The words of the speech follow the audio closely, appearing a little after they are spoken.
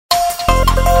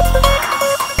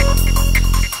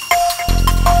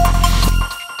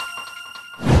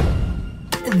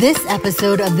This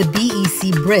episode of the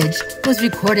BEC Bridge was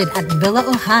recorded at Villa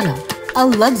Ohana, a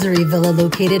luxury villa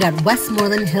located at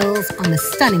Westmoreland Hills on the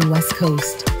stunning West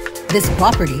Coast. This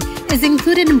property is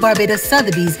included in Barbados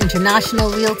Sotheby's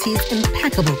International Realty's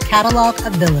impeccable catalog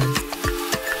of villas.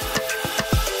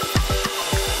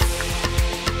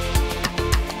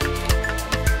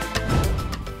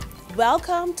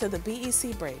 Welcome to the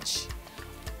BEC Bridge.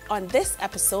 On this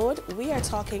episode, we are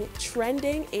talking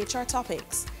trending HR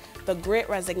topics. The Great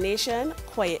Resignation,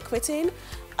 quiet quitting.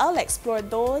 I'll explore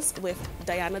those with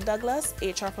Diana Douglas,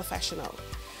 HR professional.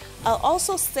 I'll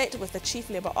also sit with the Chief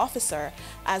Labor Officer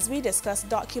as we discuss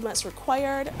documents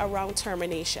required around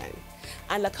termination.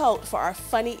 And look out for our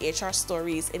funny HR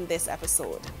stories in this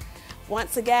episode.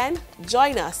 Once again,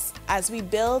 join us as we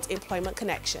build employment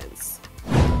connections.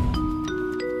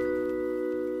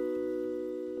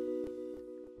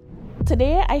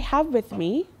 Today, I have with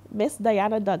me Miss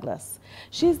Diana Douglas.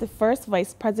 She is the first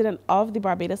Vice President of the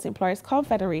Barbados Employers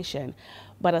Confederation,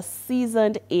 but a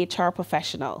seasoned HR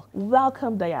professional.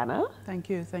 Welcome, Diana. Thank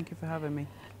you for having me.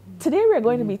 Today, we're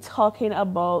going to be talking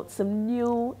about some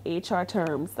new HR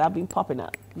terms that have been popping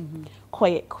up.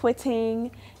 Quiet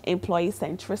quitting, employee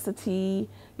centricity,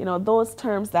 those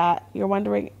terms that you're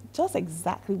wondering just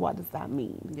exactly what does that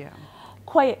mean? Yeah.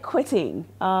 Quiet quitting,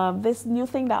 this new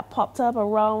thing that popped up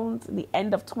around the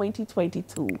end of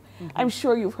 2022. I'm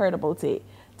sure you've heard about it.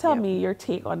 Tell me your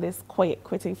take on this quiet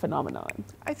quitting phenomenon.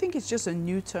 I think it's just a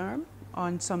new term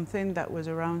on something that was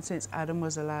around since Adam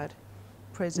was a lad.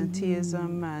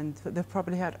 Presenteeism, and they've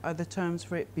probably had other terms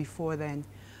for it before then.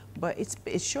 But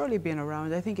it's surely been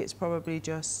around. I think it's probably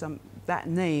just that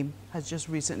name has just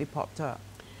recently popped up.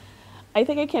 I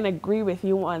think I can agree with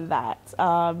you on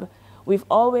that. We've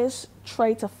always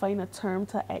tried to find a term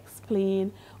to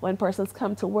explain when persons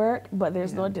come to work, but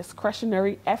there's no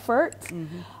discretionary effort.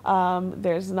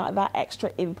 There's not that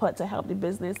extra input to help the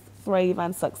business thrive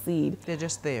and succeed. They're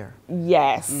just there.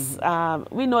 Yes,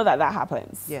 we know that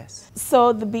happens. Yes.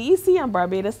 So the BEC and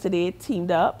Barbados today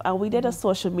teamed up, and we did a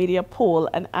social media poll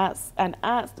and asked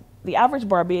the average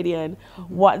Barbadian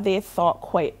what they thought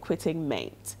quiet quitting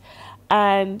meant.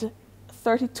 And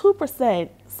 32%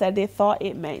 said they thought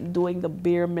it meant doing the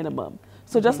bare minimum.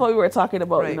 So just what we were talking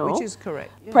about, right, which is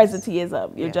correct. Yes.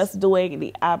 Presenteeism. You're just doing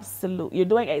the absolute, you're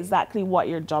doing exactly what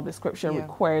your job description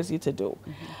requires you to do.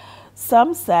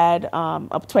 Some said,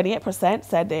 up 28%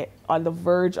 said they're on the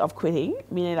verge of quitting,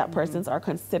 meaning that persons are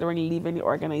considering leaving the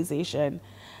organization.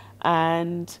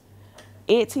 And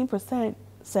 18%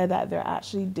 said that they're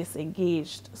actually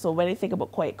disengaged. So when they think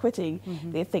about quiet quitting,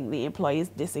 they think the employee is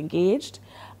disengaged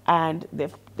and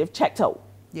they've checked out.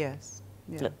 Yes,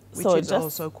 yeah. Which So is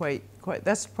also quite,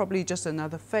 that's probably just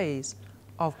another phase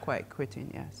of quiet quitting,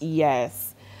 yes.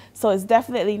 Yes. So it's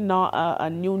definitely not a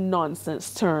new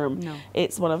nonsense term. No.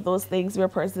 It's one of those things where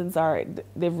persons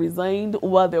they've resigned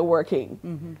while they're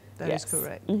working. That is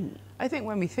correct. I think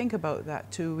when we think about that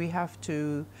too, we have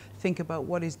to think about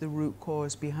what is the root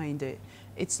cause behind it.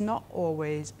 It's not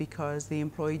always because the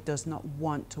employee does not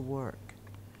want to work.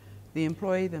 The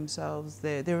employee themselves,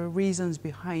 there are reasons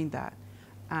behind that.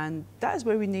 And that is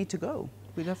where we need to go.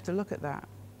 We'd have to look at that.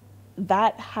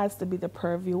 That has to be the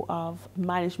purview of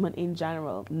management in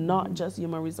general, not just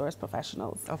human resource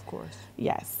professionals. Of course.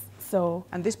 Yes. So.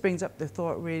 And this brings up the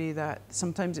thought really that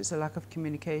sometimes it's a lack of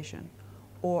communication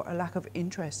or a lack of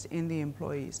interest in the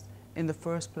employees in the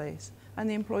first place. And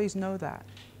the employees know that.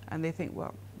 And they think,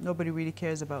 well, nobody really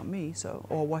cares about me,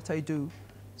 or what I do,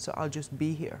 so I'll just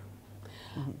be here.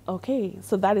 Okay,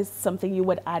 so that is something you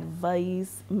would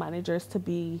advise managers to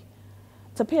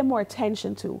pay more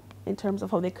attention to in terms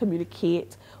of how they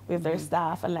communicate with their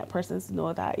staff and let persons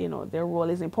know that their role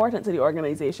is important to the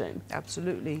organization.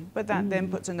 Absolutely, but that then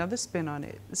puts another spin on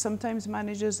it. Sometimes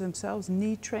managers themselves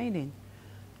need training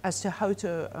as to how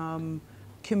to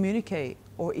communicate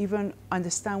or even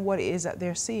understand what it is that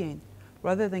they're seeing,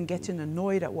 rather than getting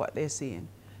annoyed at what they're seeing,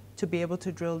 to be able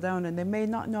to drill down, and they may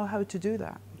not know how to do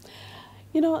that.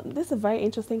 This is a very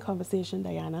interesting conversation,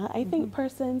 Diana. I think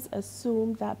persons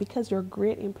assume that because you're a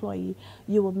great employee,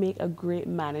 you will make a great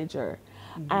manager.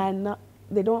 And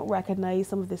they don't recognize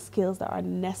some of the skills that are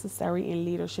necessary in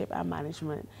leadership and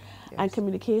management. Yes. And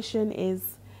communication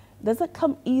doesn't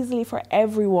come easily for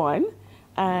everyone.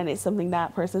 And it's something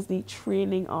that persons need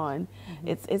training on.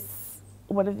 It's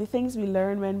one of the things we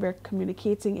learn when we're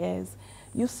communicating is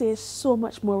you say so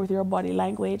much more with your body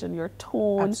language and your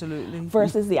tone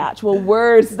versus the actual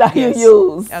words that you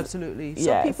use. Absolutely.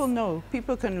 So people know,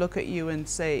 people can look at you and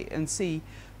see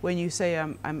when you say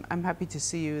I'm happy to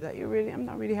see you, that I'm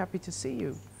not really happy to see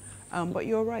you. But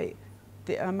you're right.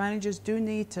 The managers do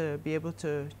need to be able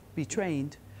to be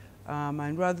trained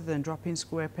And rather than dropping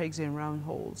square pegs in round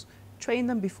holes, train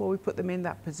them before we put them in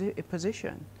that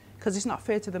position. Because it's not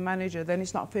fair to the manager, then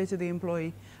it's not fair to the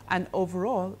employee, and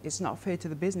overall, it's not fair to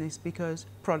the business because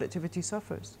productivity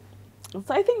suffers. So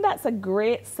I think that's a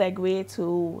great segue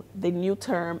to the new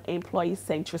term, employee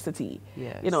centricity.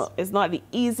 Yes. You know, it's not the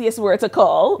easiest word to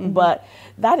call, but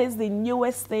that is the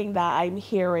newest thing that I'm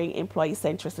hearing, employee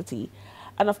centricity.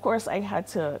 And of course, I had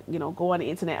to, you know, go on the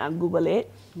internet and Google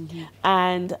it.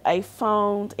 And I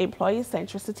found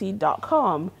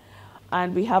employeecentricity.com.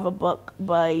 And we have a book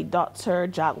by Dr.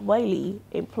 Jack Wiley,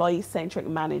 Employee Centric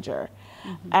Manager.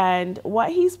 And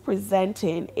what he's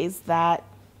presenting is that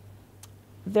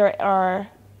there are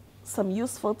some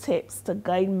useful tips to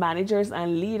guide managers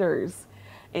and leaders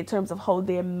in terms of how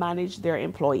they manage their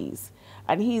employees.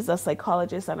 And he's a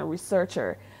psychologist and a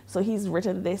researcher. So he's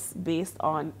written this based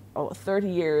on 30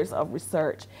 years of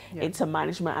research into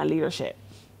management and leadership.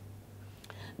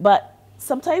 But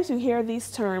sometimes you hear these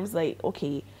terms like,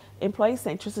 okay, employee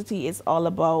centricity is all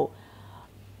about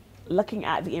looking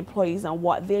at the employees and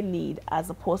what they need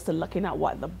as opposed to looking at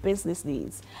what the business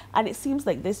needs. And it seems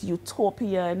like this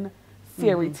utopian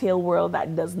fairy tale world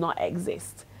that does not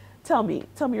exist. Tell me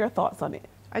your thoughts on it.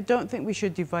 I don't think we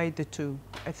should divide the two.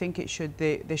 I think they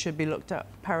should be looked at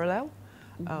parallel.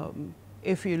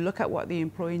 If you look at what the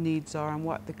employee needs are and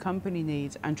what the company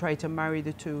needs and try to marry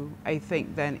the two, I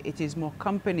think then it is more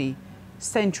company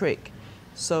centric.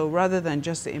 So rather than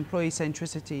just the employee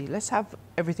centricity, let's have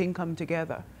everything come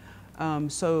together.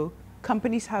 So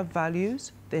companies have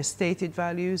values, their stated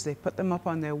values, they put them up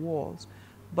on their walls.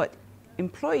 But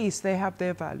employees, they have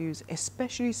their values,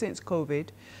 especially since COVID.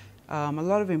 A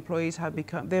lot of employees have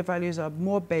become, their values are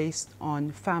more based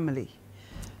on family.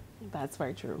 That's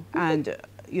very true. And,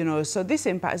 you know, so this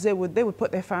impacts, they would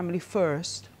put their family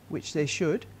first, which they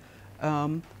should,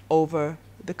 over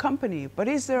the company. But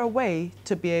is there a way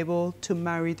to be able to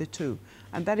marry the two?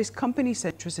 And that is company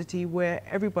centricity, where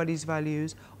everybody's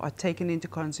values are taken into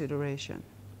consideration.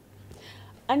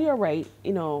 And you're right,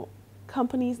 you know,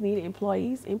 companies need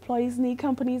employees, employees need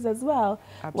companies as well.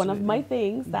 Absolutely. One of my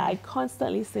things that I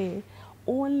constantly say,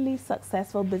 only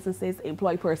successful businesses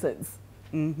employ persons.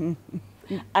 And,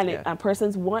 and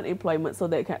persons want employment so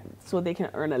they can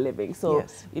earn a living. So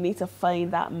you need to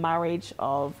find that marriage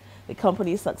of the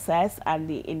company's success and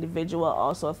the individual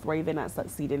also thriving and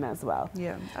succeeding as well.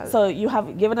 So you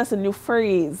have given us a new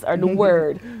phrase or new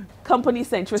word, company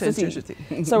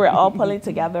centricity. So we're all pulling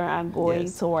together and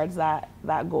going towards that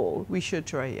goal. We should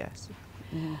try, yes.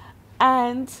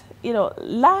 And, you know,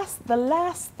 the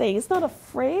last thing, it's not a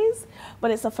phrase,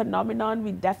 but it's a phenomenon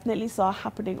we definitely saw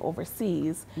happening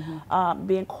overseas,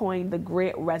 being coined the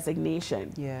Great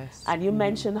Resignation. And you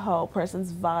mentioned how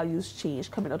persons' values changed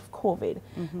coming out of COVID.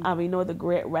 And we know the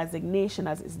Great Resignation,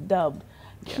 as it's dubbed,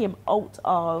 came out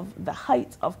of the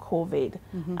height of COVID.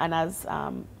 And as,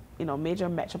 you know, major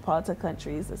metropolitan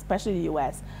countries, especially the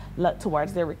US, looked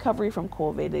towards their recovery from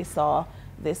COVID, they saw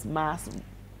this mass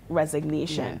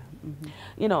resignation.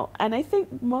 You know, and I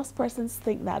think most persons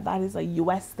think that that is a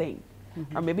US thing,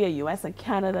 or maybe a US and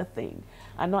Canada thing,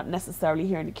 and not necessarily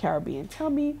here in the Caribbean. Tell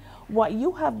me what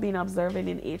you have been observing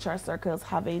in HR circles,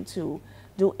 having to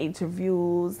do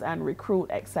interviews and recruit,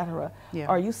 etc.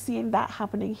 Are you seeing that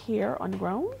happening here on the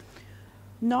ground?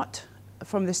 Not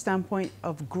from the standpoint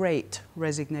of great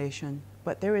resignation,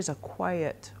 but there is a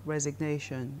quiet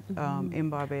resignation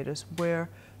in Barbados where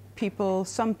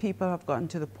some people have gotten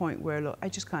to the point where, look, I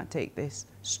just can't take this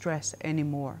stress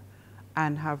anymore,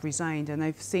 and have resigned. And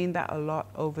I've seen that a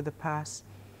lot over the past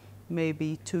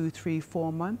maybe 2, 3,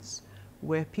 4 months,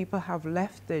 where people have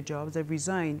left their jobs, they've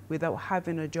resigned without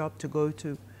having a job to go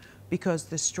to because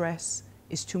the stress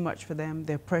is too much for them,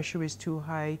 their pressure is too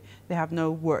high, they have no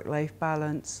work-life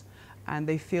balance, and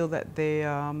they feel that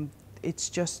it's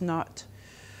just not,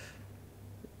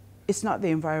 it's not the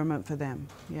environment for them.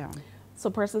 So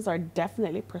persons are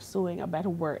definitely pursuing a better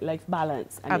work-life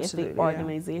balance. And if the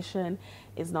organization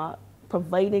is not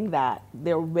providing that,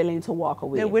 they're willing to walk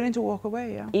away. They're willing to walk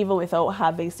away, even without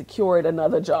having secured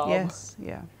another job.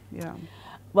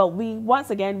 Well, once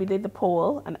again, we did the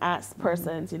poll and asked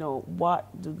persons, you know,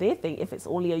 what do they think if it's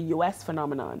only a US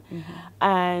phenomenon?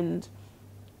 And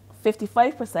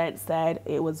 55% said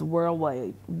it was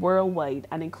worldwide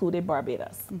and included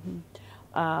Barbados.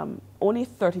 Only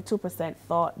 32%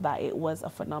 thought that it was a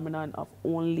phenomenon of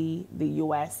only the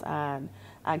US and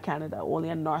Canada, only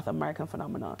a North American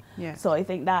phenomenon. So I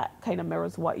think that kind of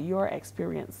mirrors what your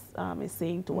experience is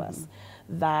saying to us,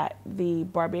 that the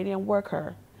Barbadian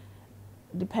worker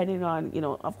depending on,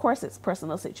 of course it's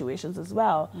personal situations as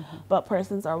well, but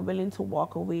persons are willing to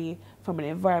walk away from an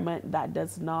environment that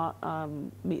does not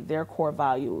meet their core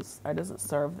values or doesn't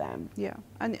serve them. Yeah,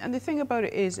 and the thing about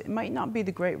it is, it might not be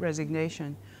the great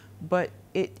resignation, but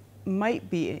it might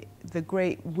be the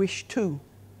great wish to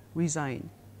resign,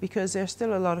 because there's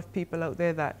still a lot of people out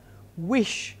there that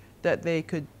wish that they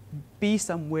could be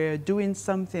somewhere doing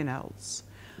something else.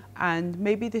 And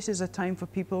maybe this is a time for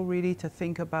people really to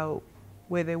think about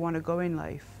where they want to go in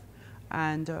life.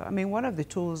 And I mean, one of the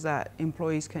tools that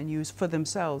employees can use for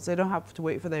themselves, they don't have to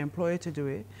wait for their employer to do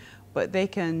it, but they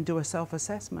can do a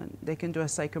self-assessment. They can do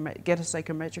get a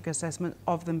psychometric assessment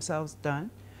of themselves done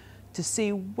to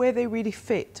see where they really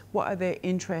fit, what are their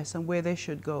interests and where they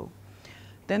should go.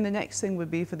 Then the next thing would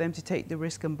be for them to take the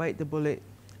risk and bite the bullet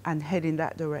and head in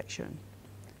that direction.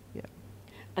 Yeah.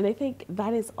 And I think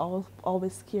that is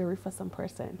always scary for some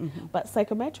person. But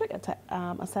psychometric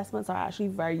assessments are actually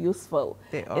very useful.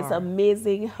 They are. It's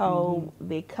amazing how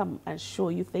they come and show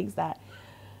you things that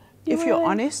if you're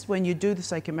honest when you do the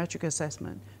psychometric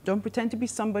assessment, don't pretend to be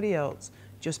somebody else.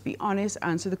 Just be honest,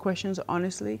 answer the questions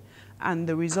honestly, and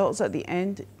the results at the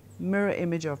end mirror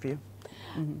image of you.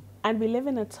 And we live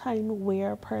in a time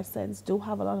where persons do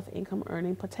have a lot of income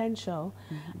earning potential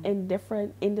in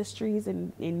different industries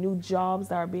and in new jobs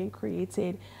that are being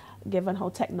created, given how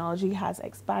technology has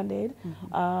expanded.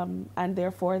 And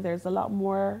therefore, there's a lot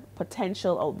more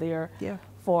potential out there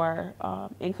for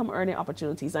income earning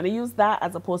opportunities. And I use that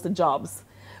as opposed to jobs,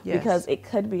 because it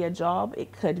could be a job,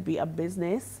 it could be a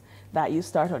business that you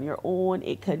start on your own,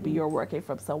 it could be you're working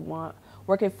for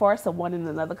someone in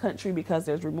another country because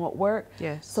there's remote work.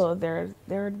 So there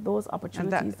are those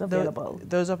opportunities available.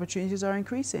 Those opportunities are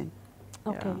increasing.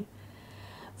 Okay.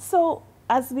 So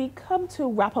as we come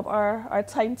to wrap up our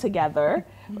time together,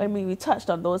 I mean, we touched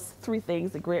on those three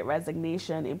things: the great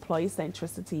resignation, employee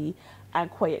centricity, and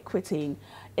quiet quitting.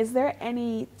 Is there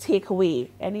any takeaway,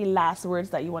 any last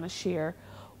words that you want to share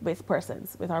with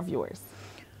persons, with our viewers?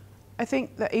 I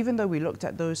think that even though we looked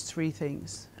at those three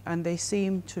things, and they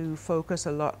seem to focus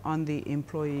a lot on the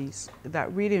employees,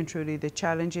 that really and truly the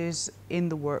challenges in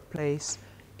the workplace,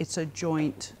 it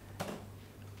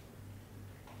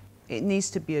needs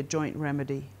to be a joint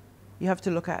remedy. You have to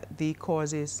look at the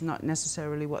causes, not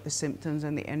necessarily what the symptoms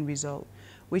and the end result,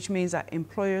 which means that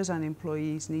employers and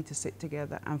employees need to sit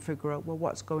together and figure out, well,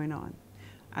 what's going on?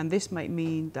 And this might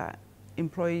mean that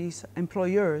employers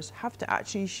have to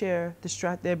actually share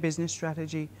their business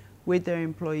strategy with their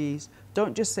employees.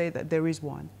 Don't just say that there is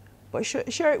one, but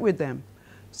share it with them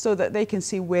so that they can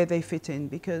see where they fit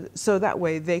in, so that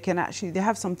way they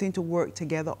have something to work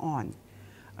together on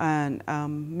and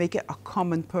make it a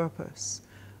common purpose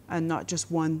and not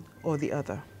just one or the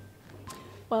other.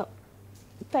 Well,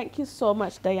 thank you so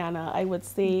much, Diana. I would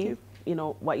say,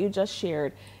 what you just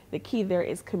shared, the key there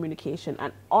is communication,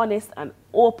 and honest and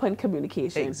open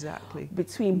communication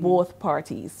between both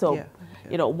parties. So,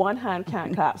 one hand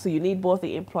can't clap. So you need both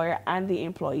the employer and the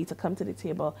employee to come to the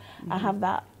table and have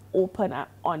that open and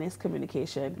honest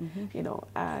communication,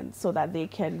 and so that they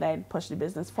can then push the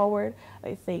business forward.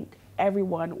 I think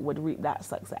everyone would reap that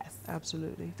success.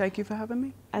 Absolutely. Thank you for having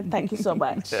me. And thank you so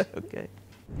much. Okay.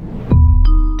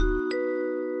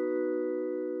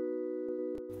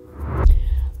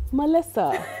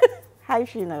 Melissa. Hi,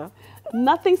 Sheena.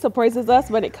 Nothing surprises us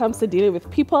when it comes to dealing with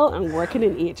people and working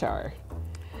in HR.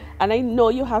 And I know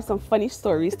you have some funny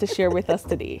stories to share with us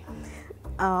today.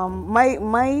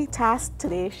 My task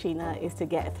today, Sheena, is to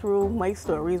get through my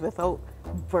stories without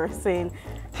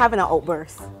having an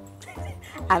outburst.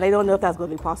 And I don't know if that's going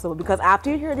to be possible, because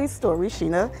after you hear these stories,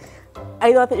 Sheena,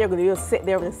 I don't think you're going to just sit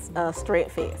there with a straight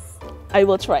face. I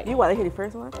will try. You want to hear the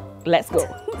first one? Let's go.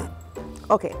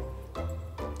 Okay.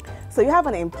 So you have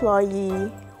an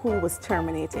employee who was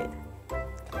terminated.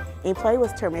 The employee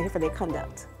was terminated for their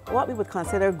conduct, what we would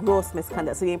consider gross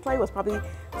misconduct. So the employee was probably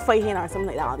fighting or something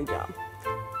like that on the job.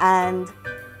 And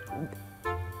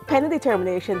pending the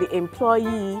termination, the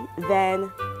employee then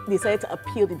decided to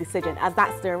appeal the decision, as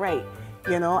that's their right,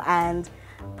 and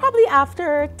probably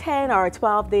after 10 or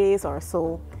 12 days or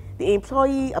so, the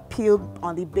employee appealed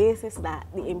on the basis that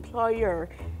the employer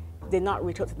did not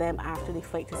reach out to them after the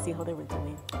fight to see how they were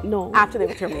doing. No. After they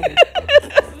were terminated.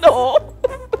 No.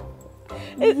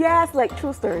 Yes, like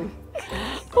true story.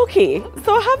 Okay,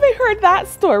 so having heard that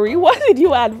story, what did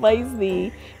you advise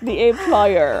the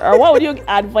employer, or what would you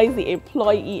advise the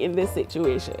employee in this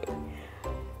situation?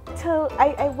 So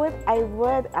I would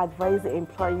advise the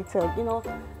employee to,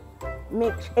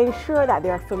 ensure that they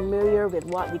are familiar with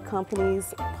what the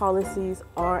company's policies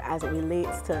are as it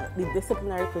relates to the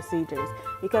disciplinary procedures.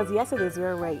 Because yes, it is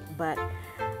your right, but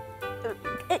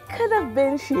could have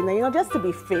been, Sheena, you know, just to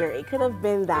be fair, it could have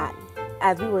been that,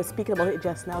 as we were speaking about it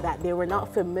just now, that they were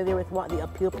not familiar with what the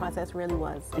appeal process really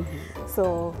was.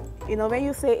 So, you know, when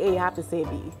you say A, you have to say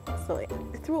B. So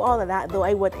through all of that, though,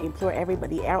 I would implore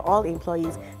everybody, all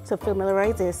employees, to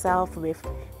familiarize themselves with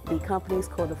the company's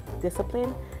code of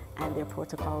discipline and their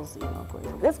protocols, you know, going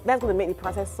through. That's going to make the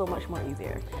process so much more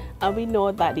easier. And we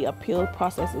know that the appeal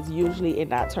process is usually in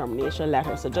that termination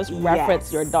letter. So just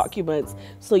reference your documents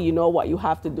so you know what you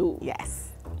have to do. Yes.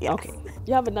 Okay.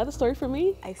 You have another story for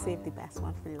me? I saved the best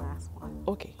one for the last one.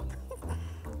 Okay.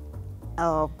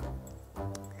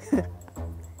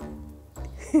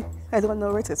 I don't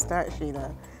know where to start,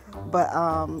 Sheena, but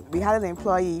we had an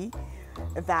employee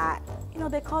that, you know,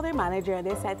 they called their manager and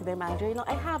they said to their manager, you know,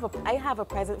 I have a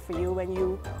present for you when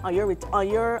you, on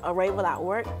your arrival at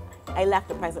work, I left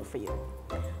a present for you.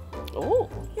 Oh.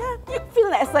 Yeah, you're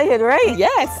feeling excited, right?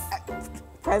 Yes.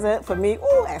 Present for me,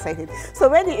 ooh, excited. So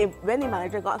when the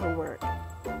manager got to work,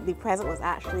 the present was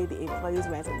actually the employee's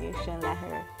resignation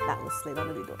letter that was slid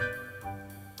under the door.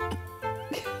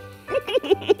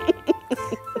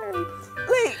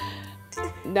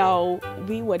 No,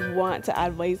 we would want to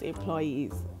advise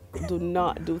employees, do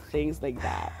not do things like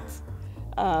that.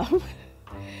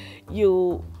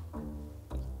 You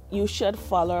should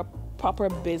follow proper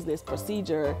business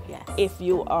procedure. Yes. If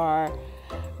you are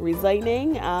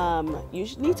resigning, you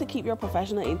need to keep your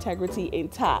professional integrity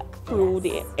intact through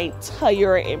the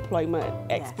entire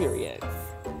employment experience.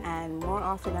 And more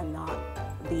often than not,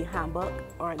 the handbook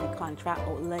or the contract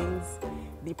outlines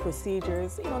the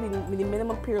procedures, you know, the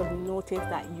minimum period of notice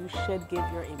that you should give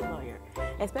your employer,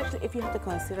 especially if you have to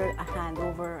consider a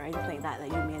handover or anything like that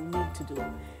you may need to do.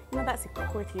 You know, that's a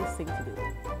courteous thing to do.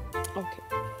 Okay.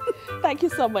 Thank you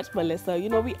so much, Melissa. You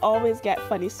know, we always get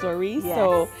funny stories, Yes.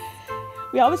 so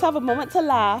we always have a moment to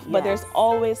laugh, but Yes. there's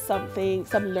always something,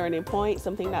 some learning point,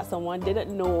 something that someone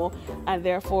didn't know, and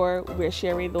therefore we're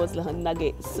sharing those little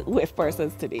nuggets with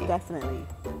persons today. Definitely.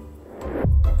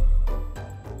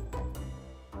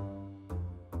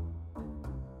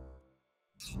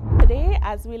 Today,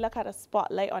 as we look at a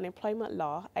spotlight on employment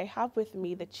law, I have with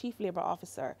me the Chief Labor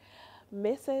Officer,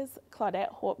 Mrs. Claudette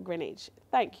Hope-Greenidge.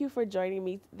 Thank you for joining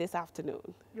me this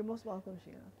afternoon. You're most welcome,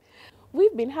 Sheena.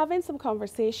 We've been having some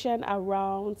conversation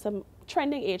around some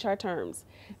trending HR terms,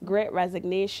 great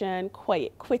resignation,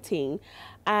 quiet quitting,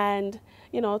 and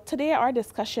you know, today our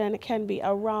discussion can be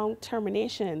around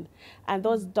termination and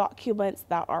those documents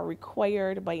that are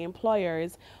required by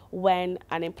employers when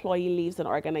an employee leaves an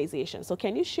organization. So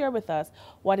can you share with us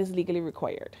what is legally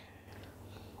required?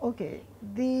 Okay,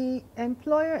 the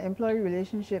employer-employee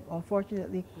relationship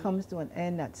unfortunately comes to an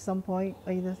end at some point,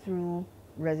 either through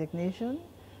resignation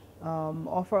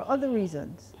or for other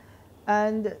reasons.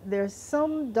 And there's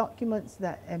some documents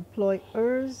that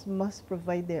employers must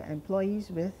provide their employees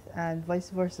with and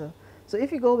vice versa. So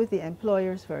if you go with the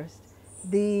employers first,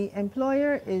 the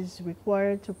employer is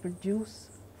required to produce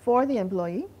for the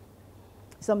employee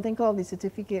something called the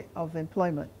Certificate of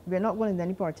Employment. We're not going in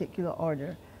any particular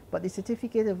order, but the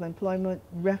Certificate of Employment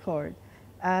record.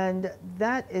 And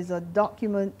that is a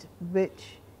document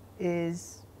which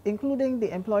is including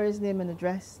the employer's name and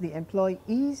address, the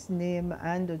employee's name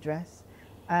and address,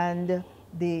 and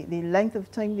the length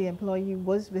of time the employee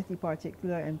was with the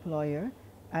particular employer,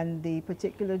 and the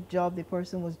particular job the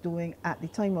person was doing at the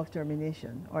time of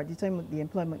termination or at the time the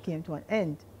employment came to an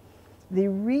end. The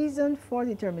reason for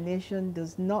the termination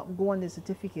does not go on the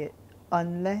certificate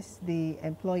unless the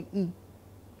employee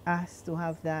asks to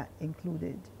have that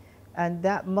included, and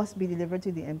that must be delivered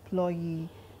to the employee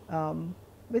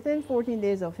within 14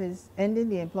 days of his ending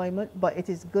the employment, but it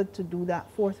is good to do that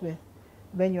forthwith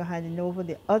when you're handing over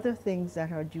the other things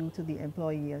that are due to the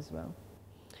employee as well.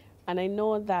 And I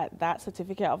know that that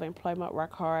Certificate of Employment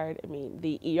record, I mean,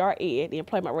 the ERA, the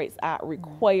Employment Rights Act,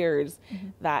 requires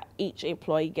that each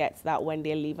employee gets that when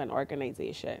they leave an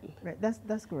organization. Right,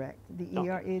 that's correct. The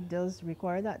ERA does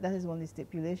require that. That is one of the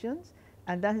stipulations,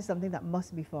 and that is something that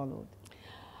must be followed.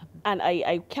 And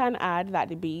I can add that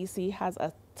the BEC has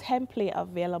a template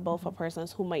available for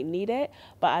persons who might need it,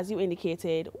 but as you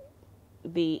indicated,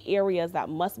 the areas that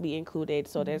must be included,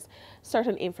 so there's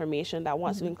certain information that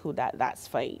once you include that, that's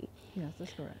fine. Yes,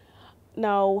 that's correct.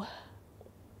 Now,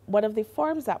 one of the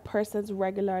forms that persons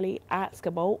regularly ask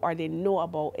about or they know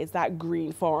about is that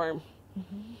green form.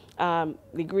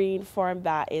 The green form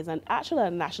that is actually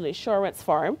a national insurance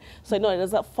form, so no, it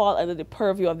doesn't fall under the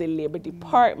purview of the Labor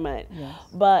Department,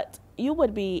 but you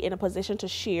would be in a position to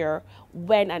share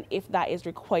when and if that is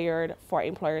required for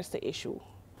employers to issue.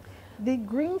 The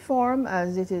green form,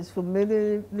 as it is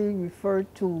familiarly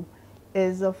referred to,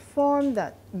 is a form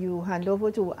that you hand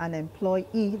over to an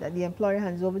employee, that the employer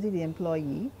hands over to the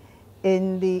employee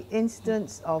in the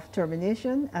instance of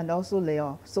termination and also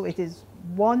layoff. So it is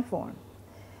one form.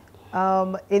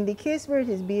 In the case where it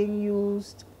is being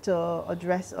used to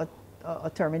address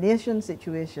a termination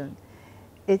situation,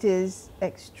 it is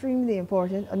extremely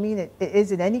important. I mean, it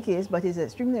is in any case, but it's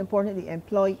extremely important the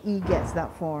employee gets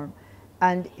that form.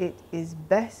 And it is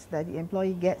best that the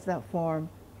employee gets that form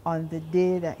on the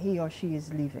day that he or she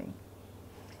is leaving.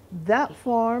 That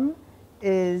form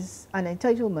is an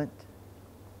entitlement,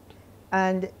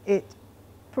 and it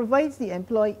provides the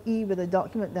employee with a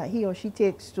document that he or she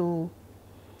takes to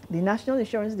the National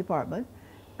Insurance Department,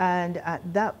 and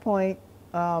at that point,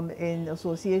 in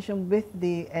association with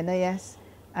the NIS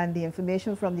and the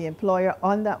information from the employer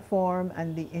on that form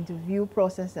and the interview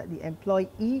process that the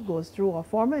employee goes through, or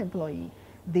former employee,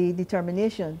 the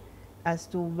determination as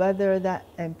to whether that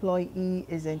employee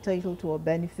is entitled to a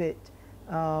benefit,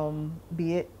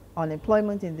 be it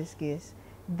unemployment in this case,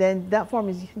 then that form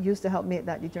is used to help make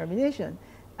that determination.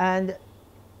 And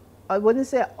I wouldn't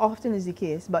say often is the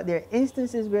case, but there are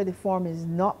instances where the form is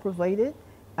not provided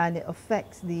and it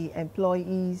affects the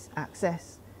employee's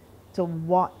access to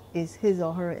what is his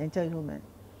or her entitlement.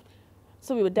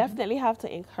 So we would definitely have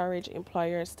to encourage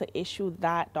employers to issue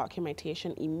that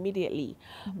documentation immediately.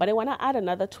 But I want to add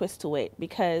another twist to it,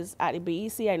 because at the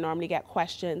BEC I normally get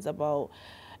questions about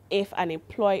if an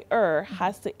employer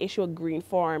has to issue a green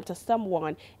form to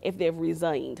someone if they've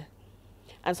resigned.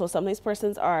 And so some of these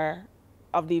persons are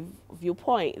of the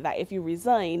viewpoint that if you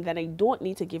resign, then I don't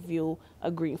need to give you a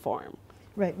green form.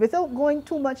 Right. Without going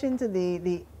too much into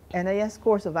the NIS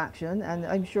course of action, and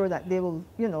I'm sure that they will,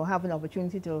 you know, have an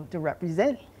opportunity to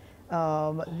represent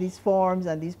these forms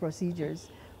and these procedures.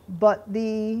 But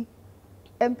the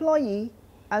employee,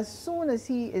 as soon as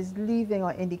he is leaving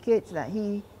or indicates that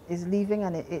he is leaving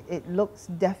and it looks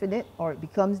definite or it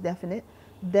becomes definite,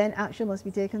 then action must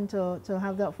be taken to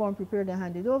have that form prepared and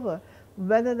handed over.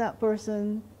 Whether that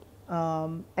person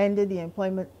ended the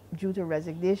employment due to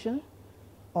resignation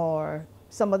or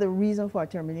some other reason for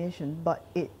termination, but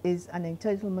it is an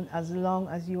entitlement as long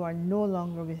as you are no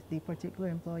longer with the particular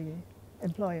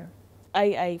employer.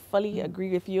 I fully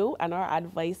agree with you, and our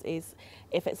advice is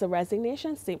if it's a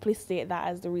resignation, simply state that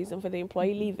as the reason for the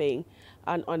employee leaving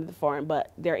on the form,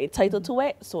 but they're entitled to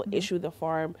it, so issue the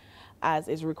form as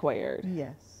is required.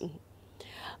 Yes.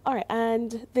 All right,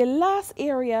 and the last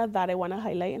area that I want to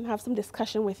highlight and have some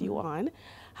discussion with you on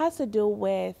has to do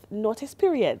with notice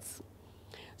periods.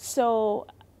 So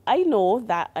I know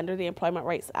that under the Employment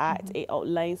Rights Act, it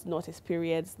outlines notice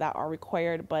periods that are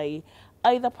required by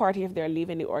either party if they're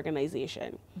leaving the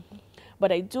organization.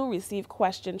 But I do receive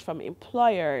questions from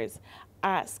employers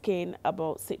asking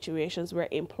about situations where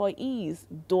employees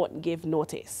don't give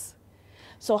notice.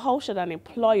 So how should an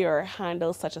employer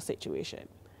handle such a situation?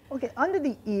 Okay, under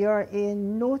the ERA,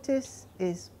 notice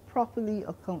is properly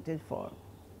accounted for,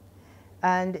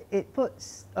 and it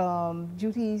puts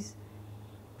duties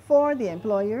for the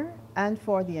employer and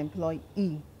for the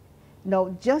employee.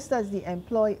 Now, just as the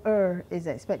employer is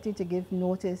expected to give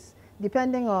notice,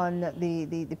 depending on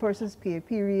the person's pay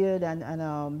period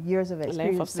and years of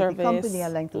experience with the company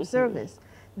and length of service,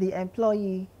 the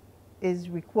employee is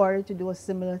required to do a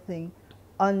similar thing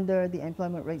under the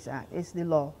Employment Rights Act. It's the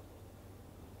law.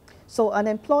 So an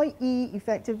employee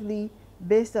effectively,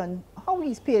 based on how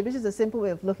he's paid, which is a simple way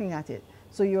of looking at it.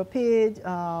 So you're paid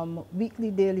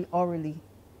weekly, daily, hourly.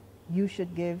 You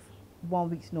should give 1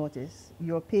 week's notice.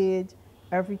 You're paid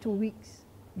every 2 weeks.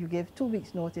 You give 2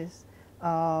 weeks notice.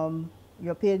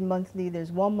 You're paid monthly.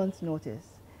 There's 1 month's notice.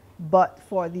 But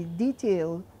for the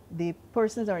detail, the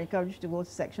persons are encouraged to go to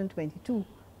Section 22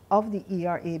 of the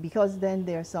ERA, because then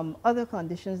there are some other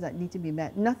conditions that need to be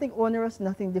met. Nothing onerous,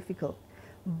 nothing difficult.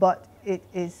 But it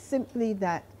is simply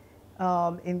that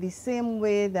in the same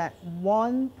way that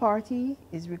one party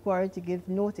is required to give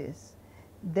notice,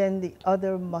 then the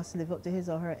other must live up to his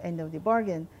or her end of the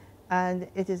bargain. And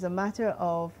it is a matter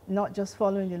of not just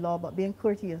following the law, but being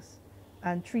courteous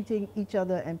and treating each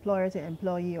other, employer to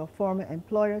employee or former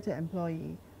employer to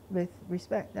employee, with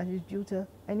respect that is due to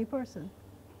any person.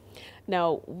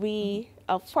 Now, we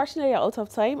unfortunately are out of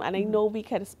time, and I know we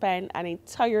can spend an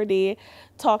entire day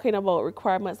talking about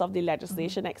requirements of the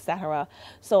legislation, etc.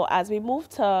 So as we move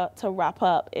to wrap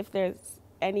up, if there's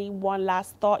any one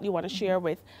last thought you want to share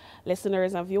with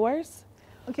listeners and viewers?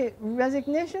 Okay,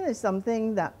 resignation is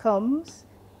something that comes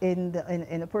in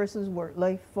a person's work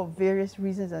life for various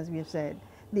reasons, as we have said.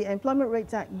 The Employment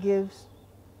Rights Act gives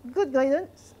good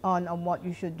guidance on what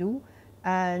you should do,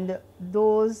 and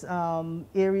those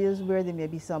areas where there may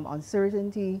be some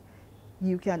uncertainty,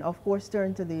 You can, of course,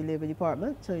 turn to the Labor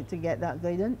Department to get that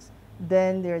guidance.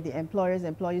 Then there are the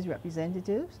employees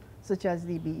representatives, such as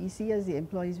the BEC as the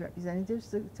employees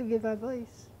representatives to give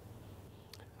advice.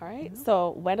 All right,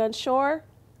 so when unsure,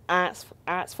 ask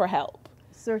for help.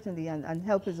 Certainly, and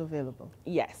help is available.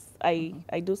 Yes, I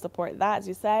do support that. As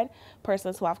you said,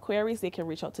 persons who have queries, they can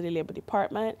reach out to the Labor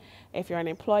Department. If you're an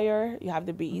employer, you have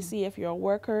the BEC. If you're a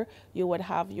worker, you would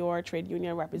have your trade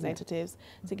union representatives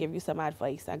to give you some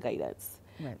advice and guidance.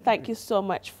 Right. Thank you so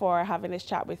much for having this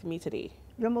chat with me today.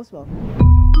 You're most welcome.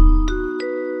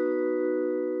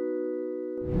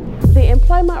 The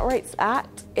Employment Rights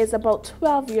Act is about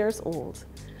 12 years old.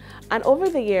 And over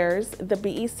the years, the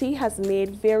BEC has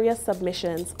made various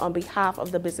submissions on behalf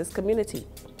of the business community.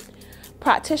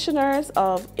 Practitioners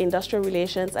of industrial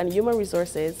relations and human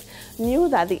resources knew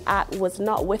that the Act was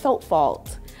not without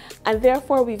fault, and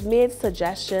therefore we've made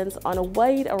suggestions on a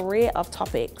wide array of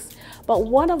topics, but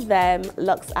one of them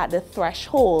looks at the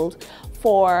threshold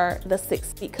for the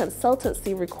 6-week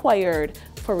consultancy required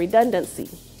for redundancy.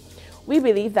 We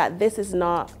believe that this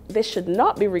should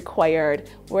not be required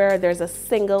where there's a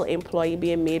single employee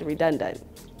being made redundant.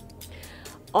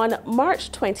 On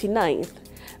March 29th,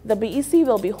 the BEC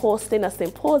will be hosting a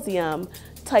symposium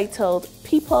titled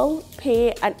People,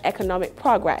 Pay and Economic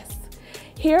Progress.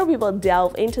 Here we will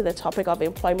delve into the topic of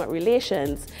employment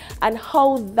relations and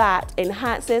how that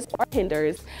enhances or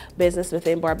hinders business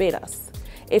within Barbados.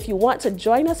 If you want to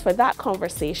join us for that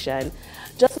conversation,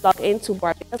 just log into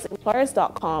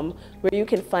barbadosemployers.com where you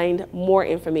can find more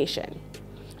information.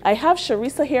 I have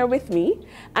Sharissa here with me,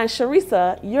 and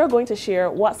Sharissa, you're going to share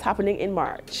what's happening in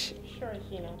March. Sure,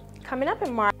 Sheena. Coming up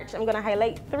in March, I'm going to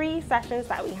highlight 3 sessions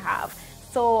that we have.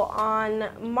 So on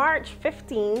March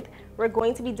 15th, we're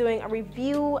going to be doing a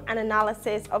review and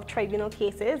analysis of tribunal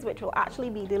cases, which will actually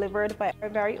be delivered by our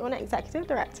very own executive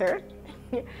director.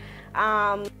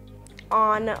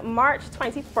 On March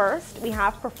 21st, we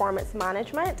have performance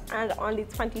management, and on the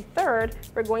 23rd,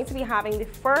 we're going to be having the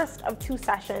first of 2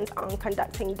 sessions on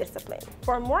conducting discipline.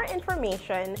 For more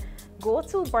information, go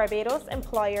to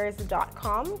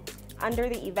barbadosemployers.com. Under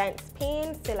the events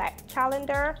pane, select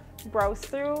calendar, browse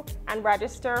through, and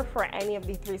register for any of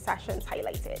the 3 sessions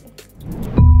highlighted.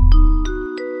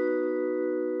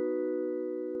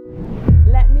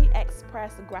 Let me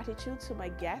express gratitude to my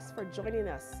guests for joining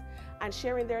us and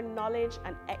sharing their knowledge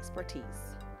and expertise.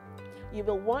 You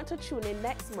will want to tune in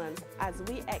next month as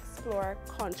we explore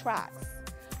contracts.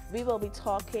 We will be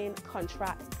talking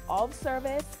contract of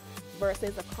service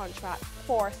versus a contract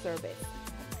for service.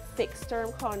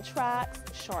 Fixed-term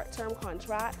contracts, short-term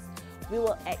contracts. We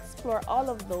will explore all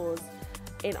of those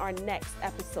in our next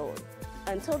episode.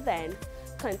 Until then,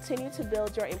 continue to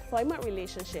build your employment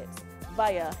relationships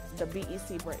via the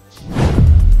BEC Bridge.